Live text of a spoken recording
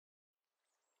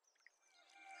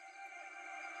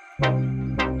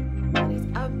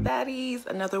Baddies,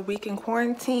 another week in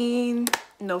quarantine,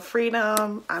 no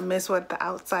freedom. I miss what the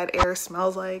outside air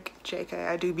smells like. JK,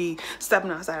 I do be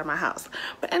stepping outside of my house.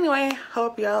 But anyway,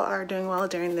 hope y'all are doing well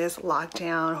during this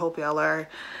lockdown. Hope y'all are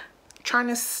trying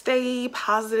to stay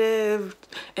positive,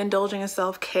 indulging in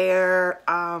self-care.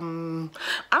 I don't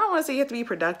want to say you have to be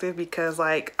productive because,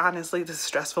 like, honestly, this is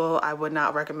stressful. I would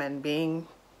not recommend being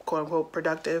quote-unquote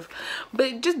productive,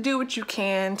 but just do what you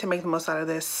can to make the most out of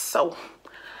this. So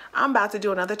I'm about to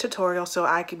do another tutorial so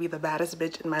I could be the baddest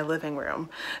bitch in my living room.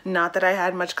 Not that I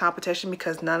had much competition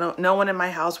because no one in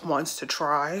my house wants to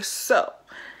try. So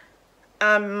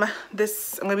I'm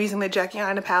gonna be using the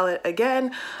Aina palette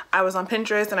again. I was on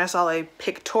Pinterest and I saw a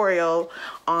pictorial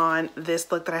on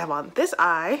this look that I have on this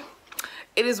eye.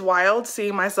 It is wild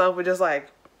seeing myself with just like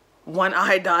one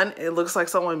eye done. It looks like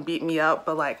someone beat me up,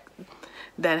 but like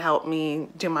then helped me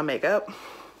do my makeup.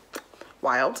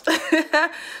 Wild.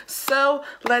 So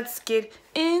let's get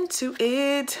into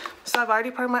it. So I've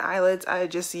already primed my eyelids. I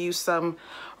just used some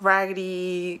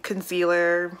raggedy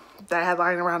concealer that I had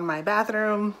lying around in my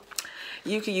bathroom.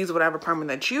 You can use whatever primer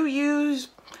that you use.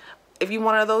 If you're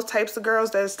one of those types of girls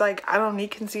that's like, I don't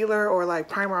need concealer or like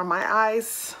primer on my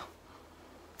eyes,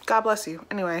 God bless you.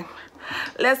 Anyway,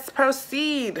 let's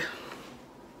proceed.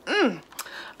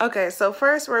 Okay, so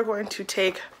first we're going to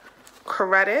take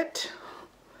Credit,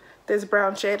 this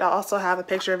brown shade. I'll also have a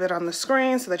picture of it on the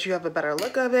screen so that you have a better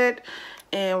look of it.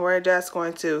 And we're just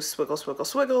going to swiggle, swiggle,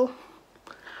 swiggle.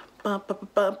 Bum, bum,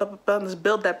 bum, bum, bum. Let's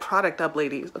build that product up,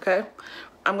 ladies, okay?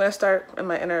 I'm gonna start in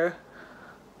my inner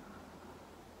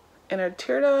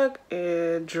tear duct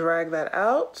and drag that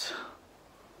out.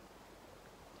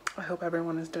 I hope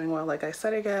everyone is doing well, like I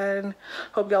said again.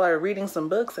 Hope y'all are reading some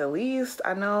books at least.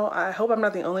 I hope I'm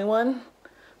not the only one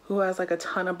who has like a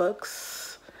ton of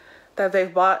books that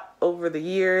they've bought over the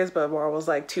years, but more was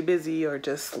like too busy or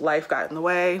just life got in the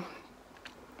way.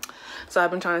 So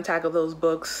I've been trying to tackle those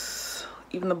books,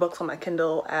 even the books on my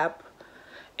Kindle app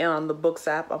and on the Books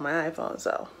app on my iPhone.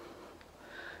 So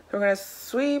we're gonna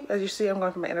sweep. As you see, I'm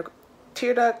going from my inner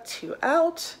tear duct to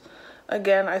out.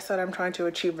 Again, I said I'm trying to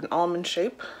achieve an almond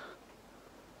shape.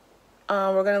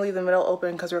 We're gonna leave the middle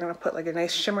open because we're gonna put like a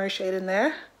nice shimmery shade in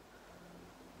there.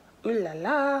 Ooh la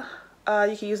la.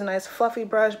 You can use a nice fluffy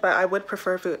brush, but I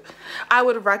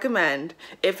would recommend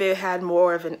if it had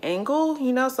more of an angle,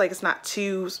 you know, so like it's not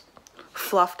too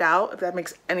fluffed out, if that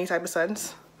makes any type of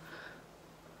sense.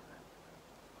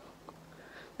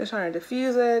 Just trying to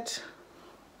diffuse it,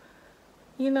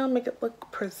 you know, make it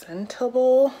look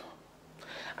presentable.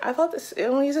 I thought it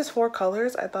only uses 4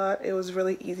 colors. I thought it was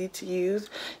really easy to use.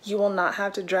 You will not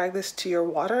have to drag this to your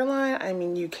waterline. I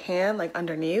mean, you can, like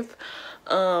underneath.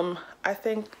 I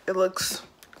think it looks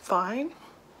fine.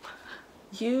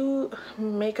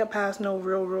 Makeup has no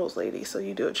real rules, ladies, so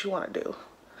you do what you want to do,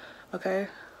 okay?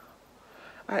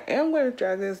 I am going to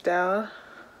drag this down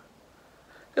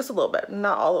just a little bit,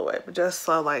 not all the way, but just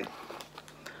so like,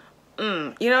 you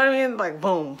know what I mean? Like,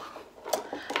 boom.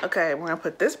 Okay, we're gonna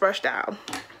put this brush down.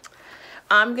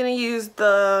 I'm gonna use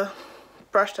the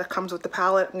brush that comes with the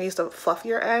palette. I'm gonna use the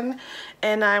fluffier end,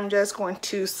 and I'm just going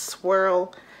to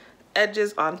swirl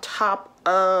edges on top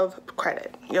of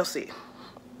Credit. You'll see.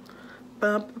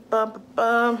 Bum, bum,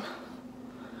 bum.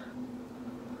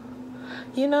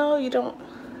 You know, you don't,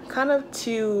 kind of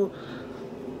to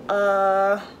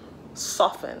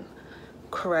soften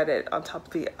Credit on top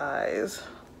of the eyes.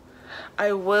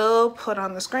 I will put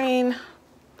on the screen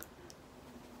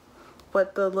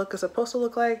what the look is supposed to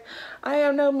look like. I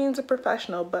am no means a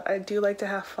professional, but I do like to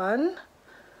have fun.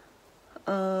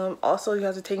 Also, you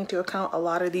have to take into account a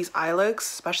lot of these eye looks,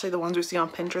 especially the ones we see on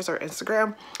Pinterest or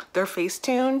Instagram, they're face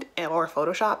tuned or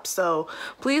Photoshop. So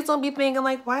please don't be thinking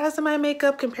like, why doesn't my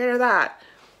makeup compare to that?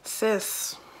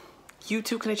 Sis, you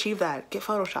too can achieve that. Get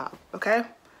Photoshop, okay?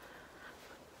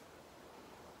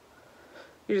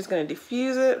 You're just gonna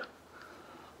diffuse it.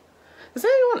 Does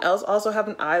anyone else also have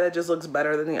an eye that just looks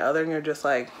better than the other and you're just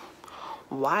like,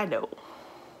 why no?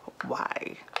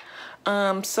 Why?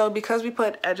 So because we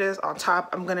put edges on top,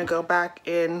 I'm gonna go back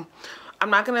in. I'm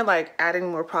not gonna like add any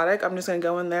more product. I'm just gonna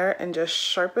go in there and just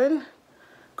sharpen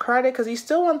Credit because you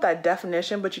still want that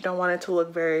definition, but you don't want it to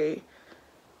look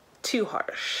too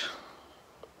harsh.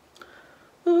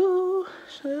 Ooh.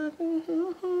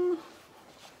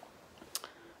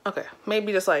 Okay,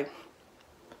 maybe just like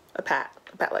a pat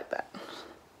like that.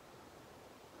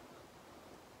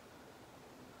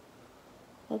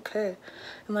 Okay,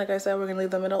 and like I said, we're gonna leave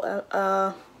the middle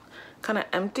kind of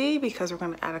empty because we're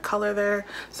gonna add a color there.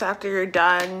 So after you're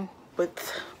done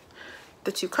with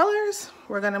the 2 colors,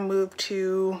 we're gonna move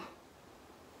to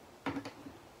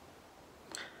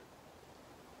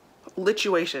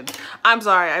lituation. I'm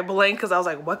sorry, I blanked because I was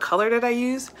like, what color did I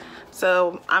use?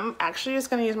 So I'm actually just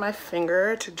gonna use my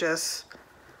finger to just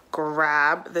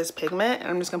grab this pigment, and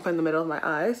I'm just gonna put it in the middle of my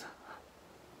eyes.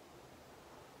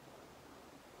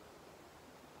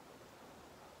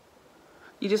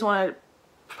 You just want to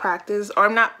practice, or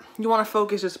you want to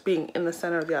focus just being in the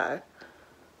center of the eye.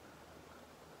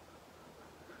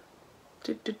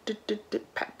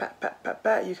 Pat, pat, pat, pat,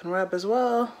 pat. You can rub as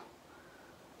well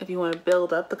if you want to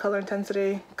build up the color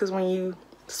intensity, because when you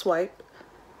swipe,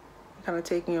 you're kind of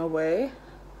taking away.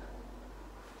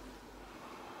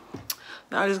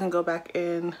 Now I'm just gonna go back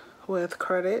in with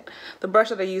credit, the brush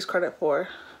that I use credit for,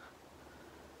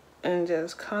 and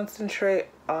just concentrate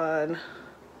on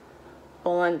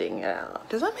blending it out.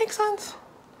 Does that make sense?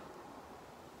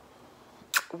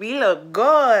 We look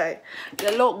good.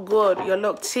 You look good. You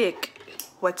look thick.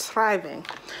 We're thriving.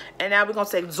 And now we're gonna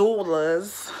take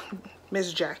Zola's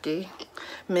Miss Jackie,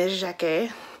 and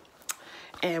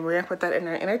we're gonna put that in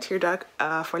our inner tear duct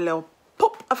for a little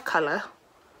pop of color.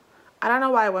 I don't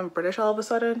know why I went British all of a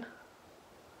sudden,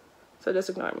 so just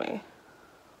ignore me.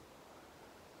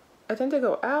 I tend to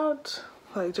go out,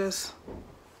 like just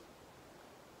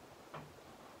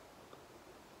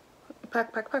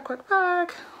pack, pack, pack, pack,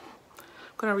 pack.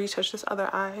 I'm gonna retouch this other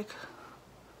eye.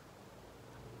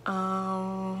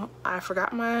 I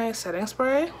forgot my setting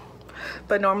spray,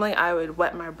 but normally I would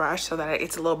wet my brush so that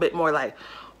it's a little bit more like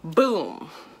boom.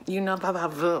 You know, blah, blah,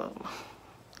 boom.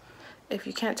 If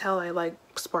you can't tell, I like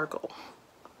sparkle.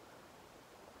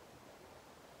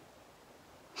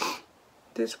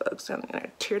 This folks on the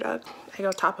tear duct. I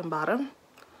go top and bottom.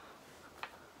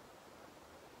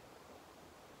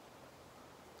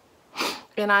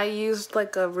 And I used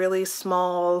like a really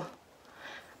small,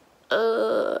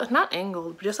 not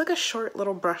angled, but just like a short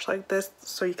little brush like this,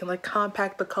 so you can like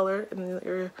compact the color in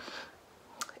your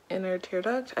inner tear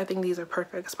duct. I think these are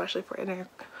perfect, especially for inner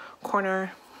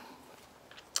corner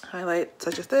highlight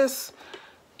such as this,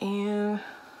 and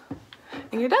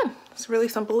you're done. It's really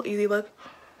simple, easy look.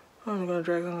 I'm gonna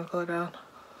drag some of the color down.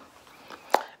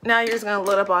 Now you're just gonna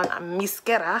load up on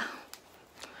mascara.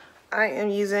 I am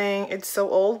using, it's so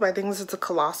old, but I think this is a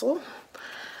Colossal.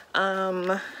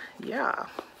 Yeah.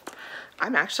 I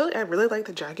really like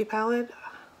the Jackie palette.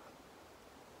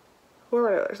 What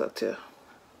were others up to?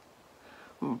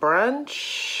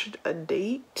 Brunch, a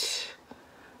date,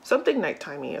 something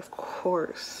nighttimey, of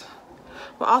course.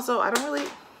 But also, I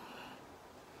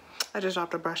just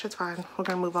dropped a brush, it's fine. We're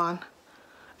gonna move on.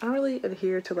 I don't really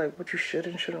adhere to like what you should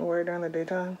and shouldn't wear during the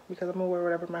daytime, because I'm gonna wear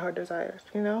whatever my heart desires,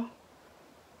 you know?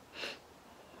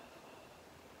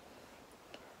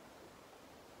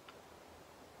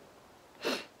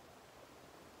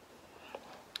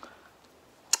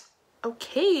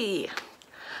 Okay,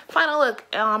 final look.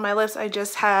 On my lips, I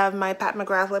just have my Pat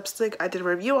McGrath lipstick. I did a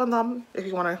review on them if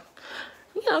you want to,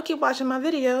 you know, keep watching my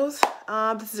videos.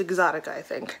 This is Exotica, I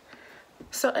think.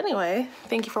 So anyway,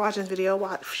 thank you for watching this video,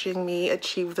 watching me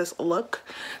achieve this look.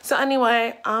 So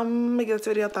anyway, give this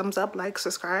video a thumbs up, like,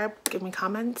 subscribe, give me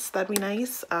comments, that'd be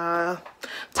nice.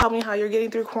 Tell me how you're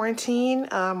getting through quarantine,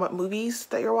 what movies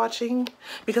that you're watching,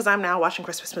 because I'm now watching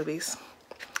Christmas movies.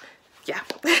 Yeah.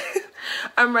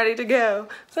 I'm ready to go.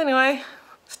 So anyway,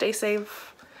 stay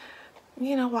safe,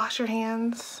 you know, wash your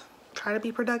hands, try to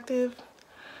be productive.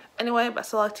 Anyway,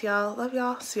 best of luck to y'all. Love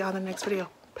y'all. See y'all in the next video.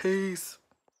 Peace.